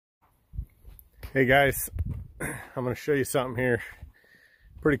Hey guys, I'm going to show you something here.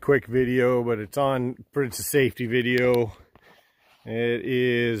 Pretty quick video, but it's a safety video. It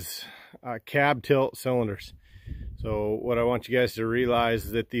is cab tilt cylinders. So what I want you guys to realize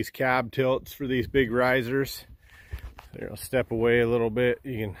is that these cab tilts for these big risers, here, I'll step away a little bit.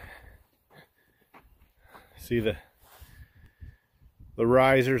 You can see the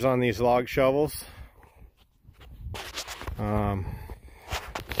risers on these log shovels.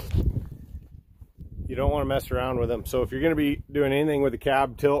 You don't want to mess around with them. So if you're going to be doing anything with the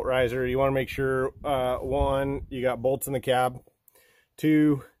cab tilt riser, you want to make sure, one, you got bolts in the cab.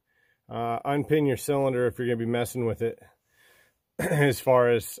 Two, unpin your cylinder if you're going to be messing with it. As far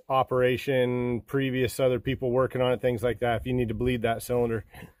as operation, previous other people working on it, things like that. If you need to bleed that cylinder,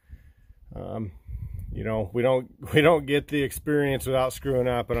 you know, we don't get the experience without screwing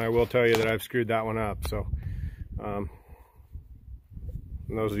up, and I will tell you that I've screwed that one up. So, and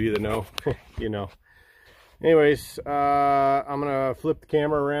those of you that know, you know. Anyways, I'm gonna flip the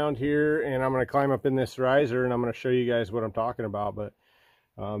camera around here and I'm gonna climb up in this riser and I'm gonna show you guys what I'm talking about. But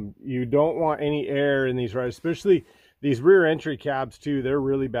you don't want any air in these risers, especially these rear entry cabs too. They're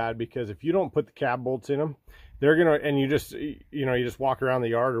really bad because if you don't put the cab bolts in them, they're gonna, and you just walk around the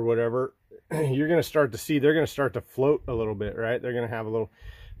yard or whatever, you're gonna start to see they're gonna start to float a little bit, right? They're gonna have a little,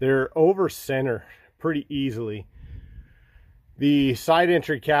 they're over center pretty easily. The side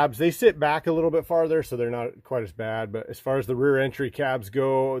entry cabs, they sit back a little bit farther, so they're not quite as bad. But as far as the rear entry cabs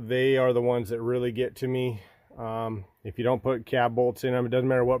go, they are the ones that really get to me. If you don't put cab bolts in them, it doesn't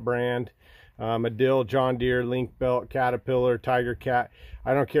matter what brand. Medill, John Deere, Link-Belt, Caterpillar, Tiger Cat.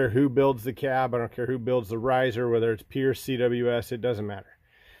 I don't care who builds the cab. I don't care who builds the riser, whether it's Pierce, CWS, it doesn't matter.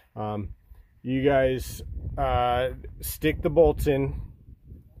 You guys stick the bolts in.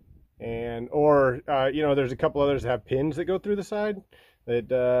 And you know, there's a couple others that have pins that go through the side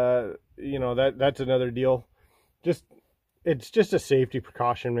that you know, that's another deal. It's just a safety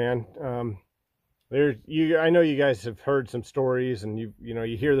precaution, man. I know you guys have heard some stories, and you know,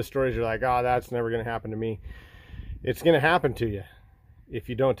 you hear the stories, you're like, oh, that's never going to happen to me. It's going to happen to you if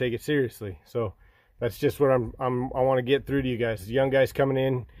you don't take it seriously. So that's just what I want to get through to you guys. As young guys coming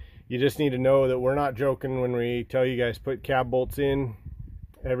in, you just need to know that we're not joking when we tell you guys put cab bolts in.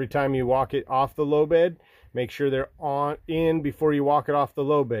 Every time you walk it off the low bed, make sure they're in before you walk it off the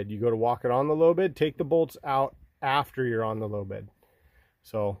low bed. You go to walk it on the low bed, take the bolts out after you're on the low bed.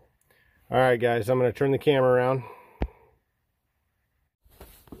 So, all right, guys, I'm going to turn the camera around.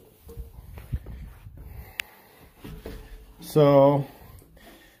 So,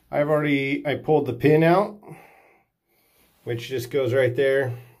 I pulled the pin out, which just goes right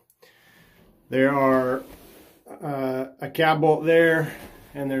there. There are a cab bolt there.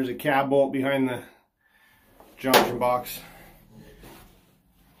 And there's a cab bolt behind the junction box.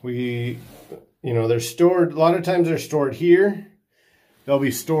 You know, they're stored, a lot of times they're stored here. They'll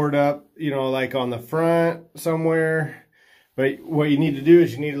be stored up, you know, like on the front somewhere. But what you need to do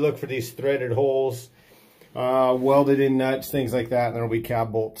is you need to look for these threaded holes, welded in nuts, things like that. And there'll be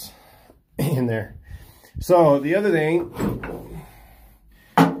cab bolts in there. So the other thing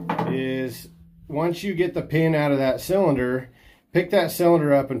is, once you get the pin out of that cylinder, pick that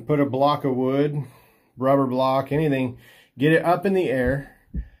cylinder up and put a block of wood, rubber block, anything, get it up in the air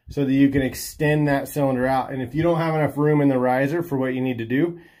so that you can extend that cylinder out. And if you don't have enough room in the riser for what you need to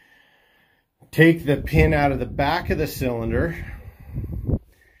do, take the pin out of the back of the cylinder,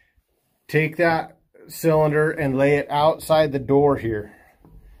 take that cylinder and lay it outside the door here.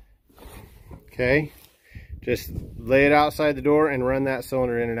 Okay, just lay it outside the door and run that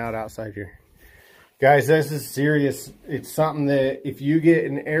cylinder in and out outside here. Guys, this is serious. It's something that if you get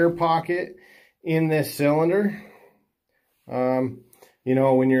an air pocket in this cylinder, you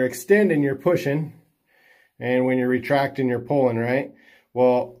know, when you're extending, you're pushing, and when you're retracting, you're pulling, right?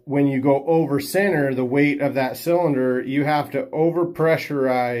 Well, when you go over center, the weight of that cylinder, you have to over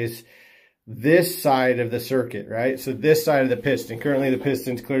pressurize this side of the circuit, right? So this side of the piston. Currently, the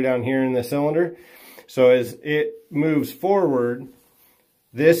piston's clear down here in the cylinder. So as it moves forward,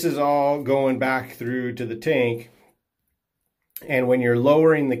 this is all going back through to the tank. And when you're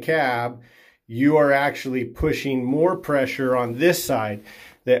lowering the cab, you are actually pushing more pressure on this side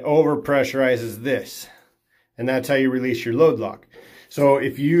that over pressurizes this. And that's how you release your load lock. So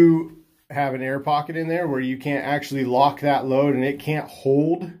if you have an air pocket in there where you can't actually lock that load and it can't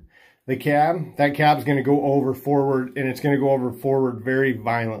hold the cab, that cab's going to go over forward, and it's going to go over forward very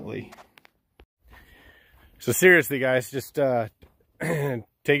violently. So seriously, guys, just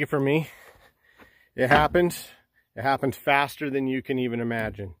take it from me. It happens. It happens faster than you can even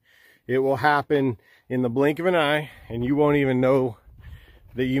imagine. It will happen in the blink of an eye, and you won't even know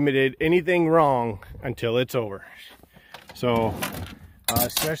that you did anything wrong until it's over. So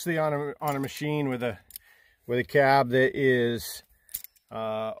especially on a machine with a cab that is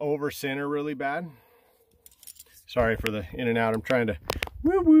over center really bad. Sorry for the in and out. I'm trying to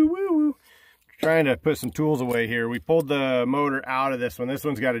trying to put some tools away here. We pulled the motor out of this one. This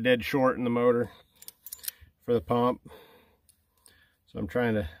one's got a dead short in the motor for the pump. So I'm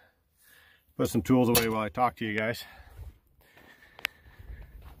trying to put some tools away while I talk to you guys.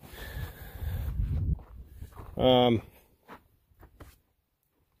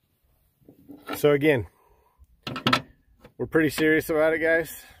 So again, we're pretty serious about it,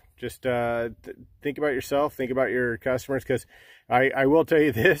 guys. Just think about yourself, think about your customers, because I will tell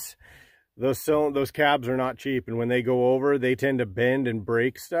you this, those cabs are not cheap, and when they go over, they tend to bend and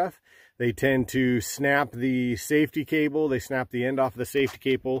break stuff. They tend to snap the safety cable, they snap the end off of the safety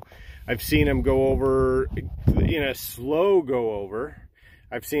cable. I've seen them go over in a slow go over.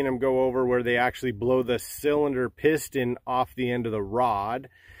 I've seen them go over where they actually blow the cylinder piston off the end of the rod,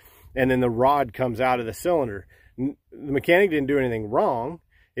 and then the rod comes out of the cylinder. The mechanic didn't do anything wrong.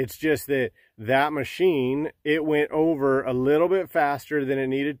 It's just that machine, it went over a little bit faster than it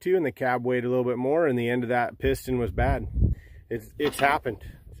needed to, and the cab weighed a little bit more, and the end of that piston was bad. It's happened.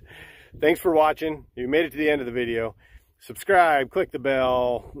 Thanks for watching. You made it to the end of the video. Subscribe, click the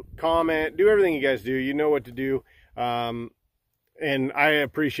bell, comment, do everything you guys do. You know what to do. And I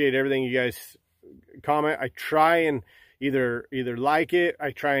appreciate everything you guys comment. I try and either like it,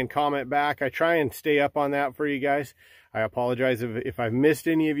 I try and comment back. I try and stay up on that for you guys. I apologize if I've missed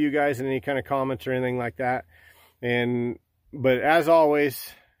any of you guys in any kind of comments or anything like that. But as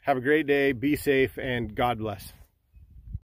always, have a great day, be safe, and God bless.